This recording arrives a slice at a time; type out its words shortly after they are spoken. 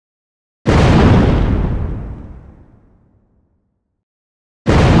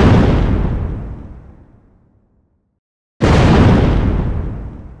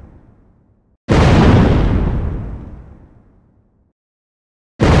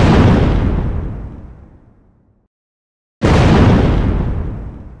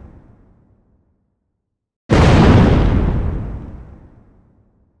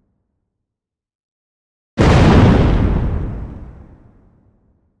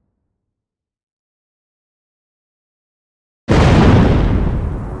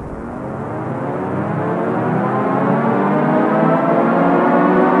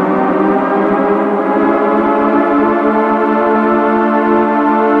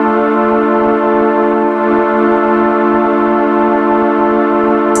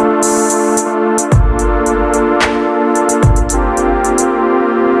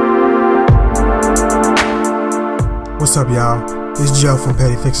y'all? It's Joe from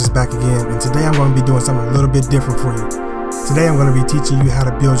Petty Fixes back again, and today I'm going to be doing something a little bit different for you. Today I'm going to be teaching you how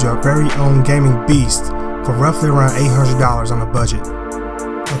to build your very own gaming beast for roughly around $800 on a budget.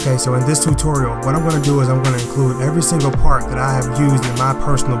 Okay, so in this tutorial, what I'm going to do is I'm going to include every single part that I have used in my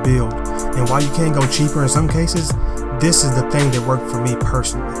personal build. And while you can go cheaper in some cases, this is the thing that worked for me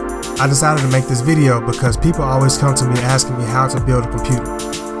personally. I decided to make this video because people always come to me asking me how to build a computer.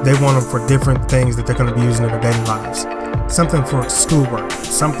 They want them for different things that they're going to be using in their daily lives. Something for schoolwork,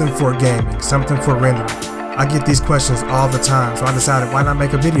 something for gaming, something for rendering. I get these questions all the time, so I decided why not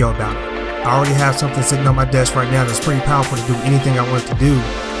make a video about it. I already have something sitting on my desk right now that's pretty powerful to do anything I want it to do,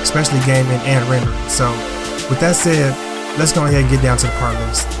 especially gaming and rendering. So with that said, let's go ahead and get down to the part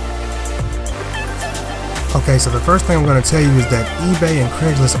list. Okay, so the first thing I'm going to tell you is that eBay and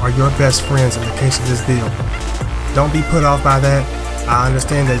Craigslist are your best friends in the case of this build. Don't be put off by that. I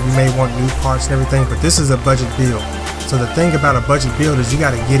understand that you may want new parts and everything, but this is a budget build. So the thing about a budget build is you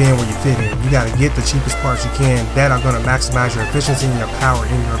got to get in where you fit in. You got to get the cheapest parts you can that are going to maximize your efficiency and your power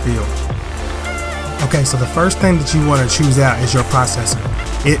in your build. Okay, so the first thing that you want to choose out is your processor.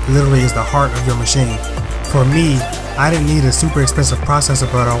 It literally is the heart of your machine. For me, I didn't need a super expensive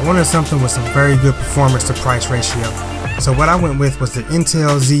processor, but I wanted something with some very good performance to price ratio. So what I went with was the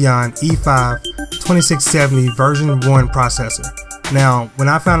Intel Xeon E5 2670 version 1 processor. Now, when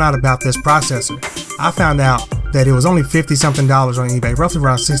I found out about this processor, I found out that it was only $50 something on eBay, roughly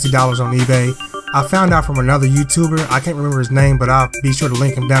around $60 on eBay. I found out from another YouTuber, I can't remember his name, but I'll be sure to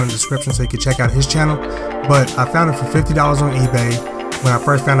link him down in the description so you can check out his channel. But I found it for $50 on eBay. When I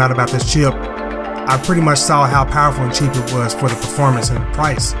first found out about this chip, I pretty much saw how powerful and cheap it was for the performance and the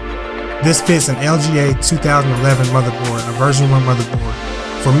price. This fits an LGA 2011 motherboard, a version 1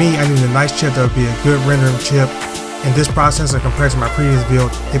 motherboard. For me, I needed a nice chip that would be a good rendering chip, and this processor compared to my previous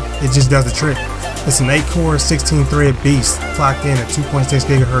build, it just does the trick. It's an 8-core, 16-thread beast clocked in at 2.6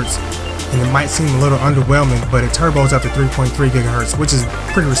 gigahertz, and it might seem a little underwhelming, but it turbos up to 3.3 gigahertz, which is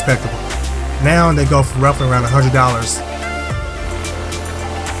pretty respectable. Now they go for roughly around $100.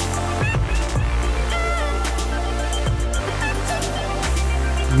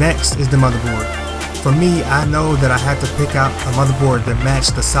 Next is the motherboard. For me, I know that I had to pick out a motherboard that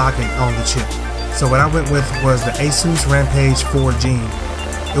matched the socket on the chip. So what I went with was the Asus Rampage 4 Gene.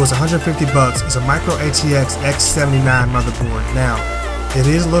 It was $150. It's a micro ATX X79 motherboard. Now, it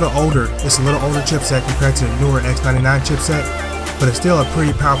is a little older. It's a little older chipset compared to the newer X99 chipset, but it's still a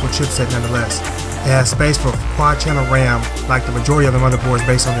pretty powerful chipset nonetheless. It has space for quad channel RAM like the majority of the motherboards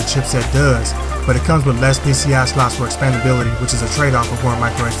based on the chipset does, but it comes with less PCI slots for expandability, which is a trade-off of going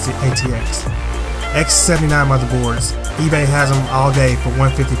micro ATX. X79 motherboards, eBay has them all day for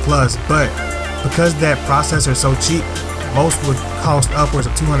 $150 plus, but because that processor is so cheap, most would cost upwards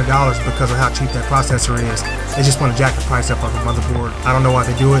of $200 because of how cheap that processor is. They just want to jack the price up on the motherboard. I don't know why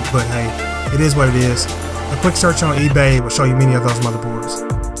they do it, but hey, it is what it is. A quick search on eBay will show you many of those motherboards.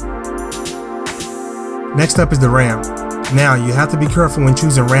 Next up is the RAM. Now, you have to be careful when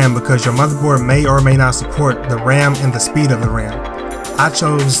choosing RAM because your motherboard may or may not support the RAM and the speed of the RAM. I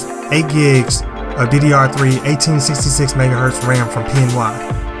chose 8 gigs of DDR3 1866 MHz RAM from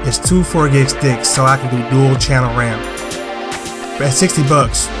PNY. It's two 4 gig sticks, so I can do dual channel RAM. At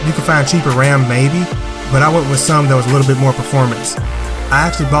 $60, you can find cheaper RAM maybe, but I went with some that was a little bit more performance. I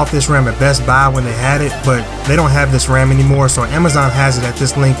actually bought this RAM at Best Buy when they had it, but they don't have this RAM anymore, so Amazon has it at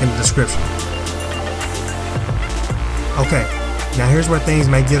this link in the description. Okay, now here's where things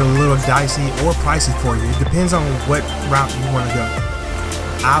may get a little dicey or pricey for you. It depends on what route you want to go.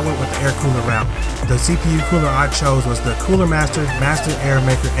 I went with the air cooler route. The CPU cooler I chose was the Cooler Master Air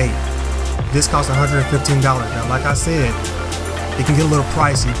Maker 8. This cost $115. Now, like I said, it can get a little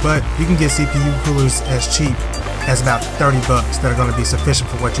pricey, but you can get CPU coolers as cheap as about $30 that are going to be sufficient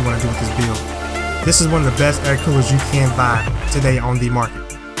for what you want to do with this build. This is one of the best air coolers you can buy today on the market.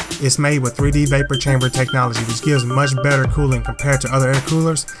 It's made with 3D vapor chamber technology, which gives much better cooling compared to other air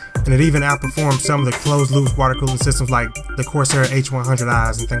coolers, and it even outperforms some of the closed-loop water cooling systems like the Corsair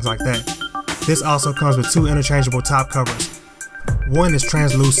H100Is and things like that. This also comes with 2 interchangeable top covers. One is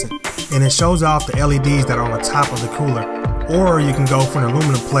translucent, and it shows off the LEDs that are on the top of the cooler, or you can go for an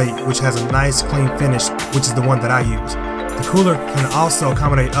aluminum plate, which has a nice clean finish, which is the one that I use. The cooler can also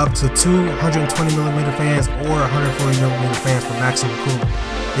accommodate up to 2 120mm fans or 140mm fans for maximum cooling.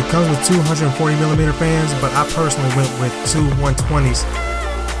 It comes with 2 140mm fans, but I personally went with two 120s,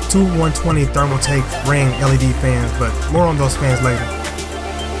 two 120 Thermaltake ring LED fans, but more on those fans later.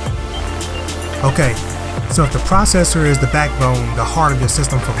 Okay, so if the processor is the backbone, the heart of your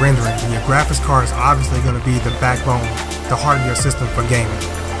system for rendering, then your graphics card is obviously going to be the backbone, the heart of your system for gaming.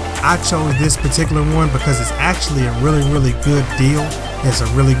 I chose this particular one because it's actually a really good deal. It's a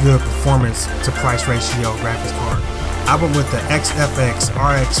really good performance to price ratio graphics card. I went with the XFX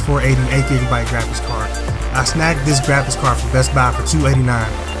RX 480 8GB graphics card. I snagged this graphics card from Best Buy for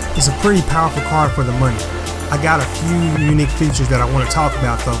 $289. It's a pretty powerful card for the money. I got a few unique features that I want to talk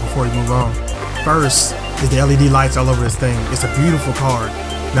about though before we move on. First is the LED lights all over this thing. It's a beautiful card.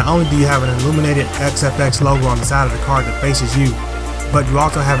 Not only do you have an illuminated XFX logo on the side of the card that faces you, but you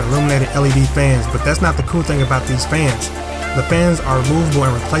also have illuminated LED fans. But that's not the cool thing about these fans. The fans are removable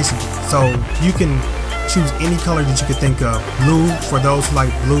and replaceable, so you can choose any color that you could think of. Blue for those who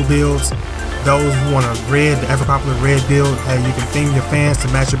like blue builds. Those who want a red, the ever popular red build, hey, you can theme your fans to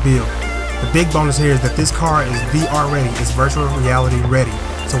match your build. The big bonus here is that this card is VR ready, it's virtual reality ready.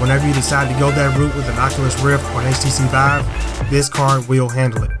 So whenever you decide to go that route with an Oculus Rift or an HTC Vive, this card will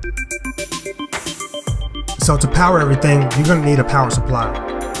handle it. So to power everything, you're going to need a power supply.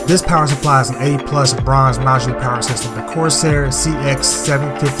 This power supply is an A+ bronze modular power system, the Corsair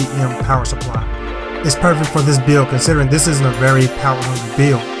CX750M power supply. It's perfect for this build considering this isn't a very power-hungry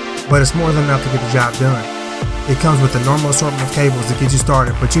build, but it's more than enough to get the job done. It comes with a normal assortment of cables to get you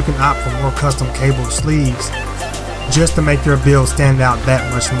started, but you can opt for more custom cable sleeves just to make your build stand out that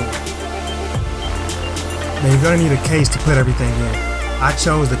much more. Now you're going to need a case to put everything in. I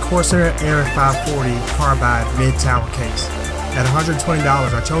chose the Corsair Air 540 Carbide mid-tower case. At $120,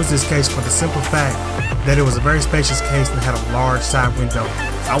 I chose this case for the simple fact that it was a very spacious case and had a large side window.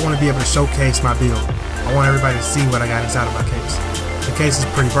 I want to be able to showcase my build. I want everybody to see what I got inside of my case. The case is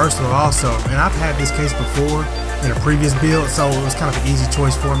pretty versatile also, and I've had this case before in a previous build, so it was kind of an easy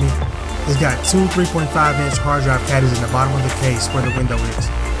choice for me. It's got two 3.5-inch hard drive caddies in the bottom of the case where the window is.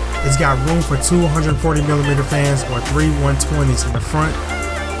 It's got room for two 140mm fans or three 120s in the front,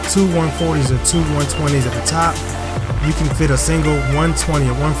 two 140s or two 120s at the top. You can fit a single 120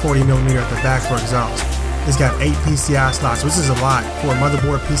 or 140mm at the back for exhaust. It's got 8 PCI slots, which is a lot for a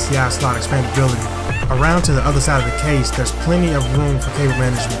motherboard PCI slot expandability. Around to the other side of the case, there's plenty of room for cable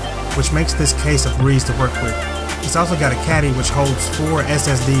management, which makes this case a breeze to work with. It's also got a caddy which holds 4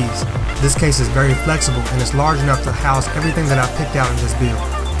 SSDs. This case is very flexible and it's large enough to house everything that I've picked out in this build.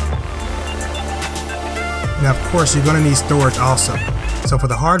 Now of course you're going to need storage also. So for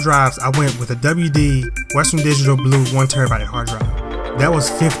the hard drives, I went with a WD Western Digital Blue 1TB hard drive. That was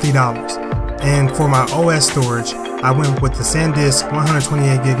 $50. And for my OS storage, I went with the SanDisk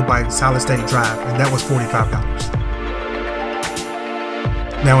 128GB solid state drive, and that was $45.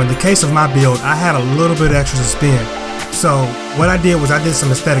 Now in the case of my build, I had a little bit extra to spend. So what I did was I did some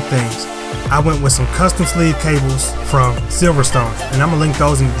aesthetic things. I went with some custom sleeve cables from Silverstone, and I'm gonna link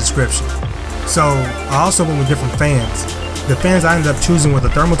those in the description. So I also went with different fans. The fans I ended up choosing were the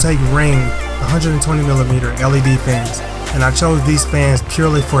Thermaltake Ring 120mm LED fans, and I chose these fans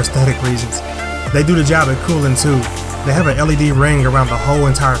purely for aesthetic reasons. They do the job at cooling too. They have an LED ring around the whole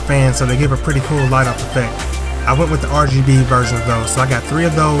entire fan, so they give a pretty cool light up effect. I went with the RGB version of those, so I got 3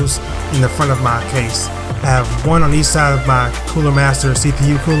 of those in the front of my case. I have one on each side of my Cooler Master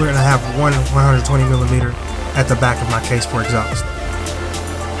CPU cooler, and I have one 120mm at the back of my case for exhaust.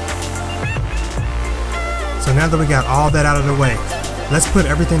 So now that we got all that out of the way, let's put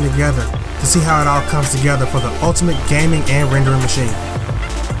everything together to see how it all comes together for the ultimate gaming and rendering machine.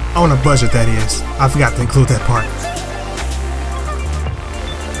 On a budget, that is. I forgot to include that part.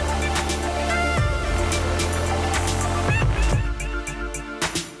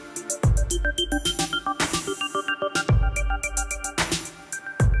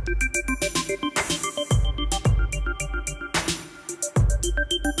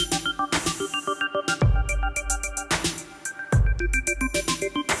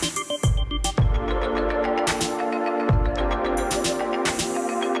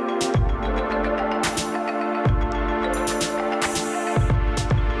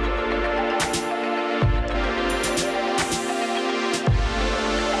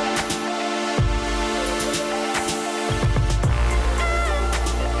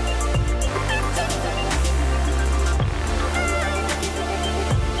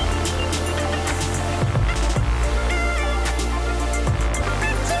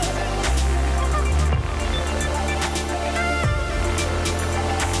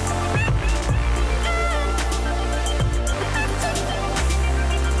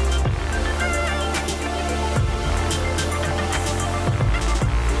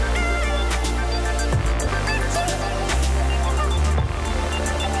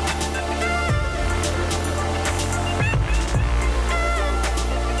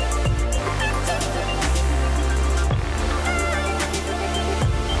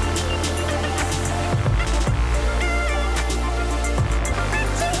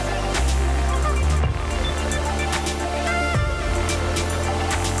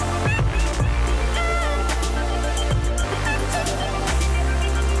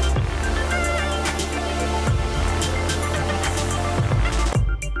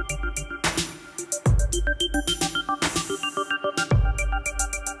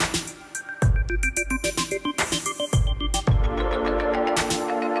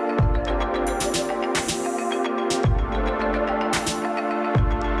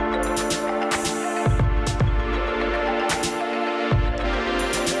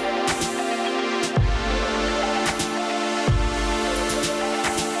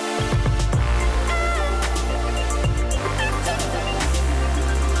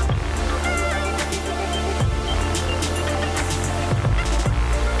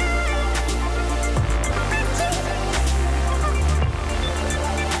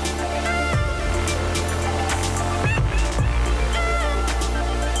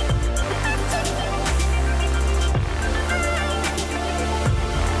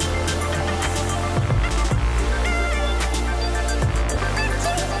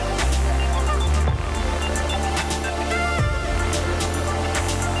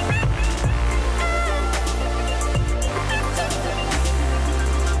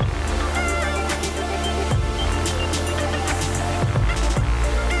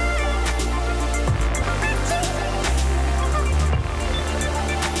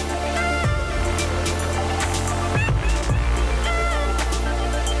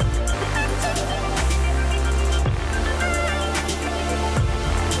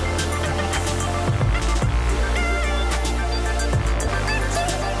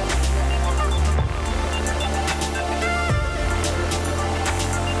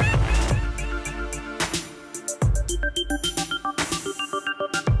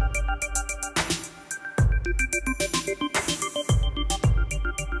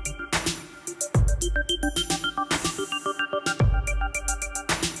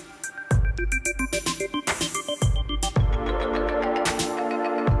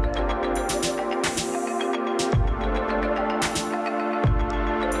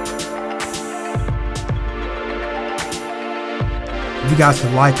 If you guys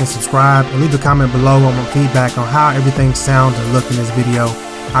could like and subscribe and leave a comment below on my feedback on how everything sounds and look in this video,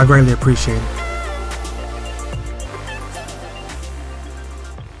 I greatly appreciate it.